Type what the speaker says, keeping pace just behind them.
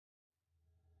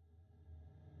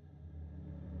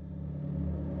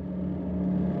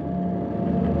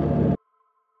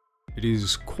It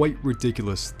is quite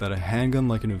ridiculous that a handgun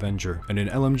like an Avenger and an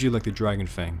LMG like the Dragon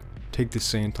Fang take the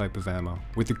same type of ammo.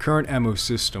 With the current ammo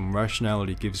system,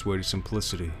 rationality gives way to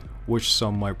simplicity, which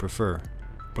some might prefer,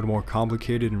 but a more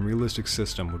complicated and realistic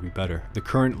system would be better. The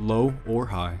current low or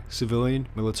high civilian,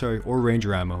 military, or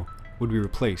ranger ammo would be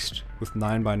replaced with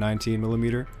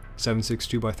 9x19mm,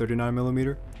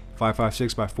 7.62x39mm,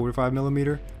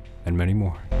 5.56x45mm, and many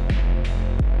more.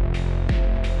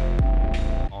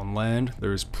 On land,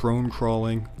 there is prone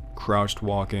crawling, crouched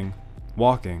walking,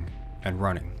 and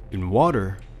running. In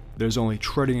water, there's only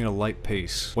treading at a light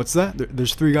pace. What's that?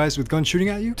 There's 3 guys with guns shooting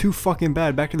at you? Too fucking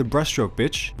bad. Back to the breaststroke,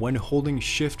 bitch. When holding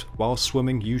shift while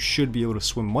swimming, you should be able to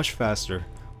swim much faster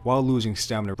while losing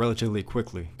stamina relatively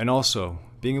quickly. And also,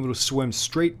 being able to swim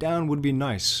straight down would be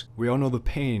nice. We all know the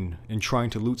pain in trying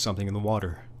to loot something in the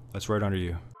water that's right under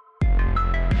you.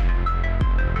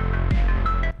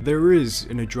 There is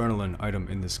an adrenaline item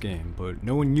in this game, but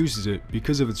no one uses it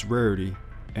because of its rarity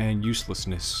and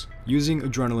uselessness. Using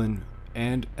adrenaline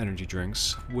and energy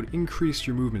drinks would increase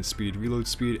your movement speed, reload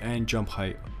speed, and jump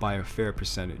height by a fair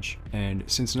percentage. And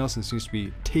since Nelson seems to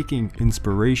be taking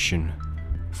inspiration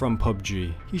from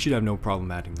PUBG, he should have no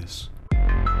problem adding this.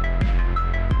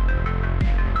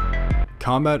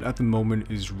 Combat at the moment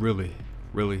is really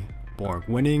boring.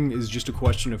 Winning is just a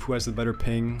question of who has the better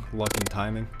ping, luck, and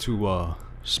timing. To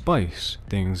spice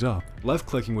things up, left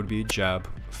clicking would be a jab,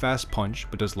 fast punch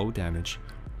but does low damage.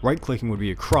 Right clicking would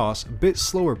be a cross, a bit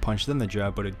slower punch than the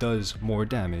jab but it does more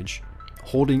damage.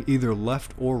 Holding either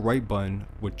left or right button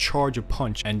would charge a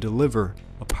punch and deliver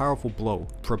a powerful blow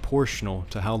proportional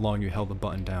to how long you held the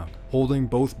button down. Holding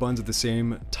both buttons at the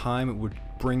same time would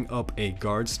bring up a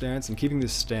guard stance, and keeping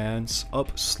this stance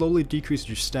up slowly decreases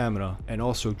your stamina and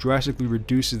also drastically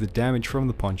reduces the damage from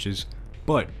the punches,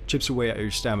 but chips away at your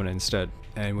stamina instead.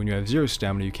 And when you have 0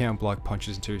 stamina, you can't block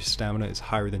punches until your stamina is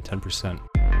higher than 10%.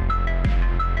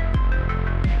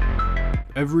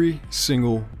 Every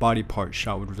single body part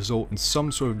shot would result in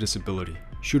some sort of disability.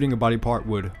 Shooting a body part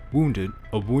would wound it.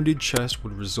 A wounded chest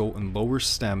would result in lower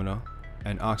stamina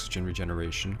and oxygen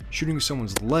regeneration. Shooting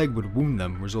someone's leg would wound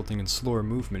them, resulting in slower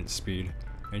movement speed.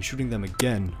 And shooting them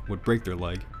again would break their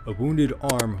leg. A wounded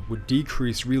arm would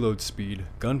decrease reload speed,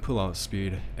 gun pullout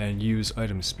speed, and use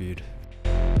item speed.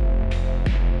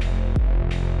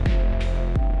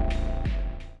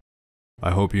 I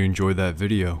hope you enjoyed that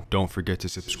video. Don't forget to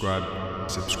subscribe,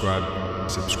 subscribe,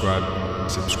 subscribe,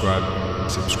 subscribe, subscribe,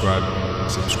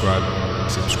 subscribe, subscribe,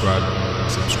 subscribe,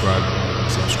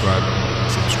 subscribe,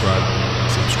 subscribe,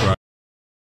 subscribe.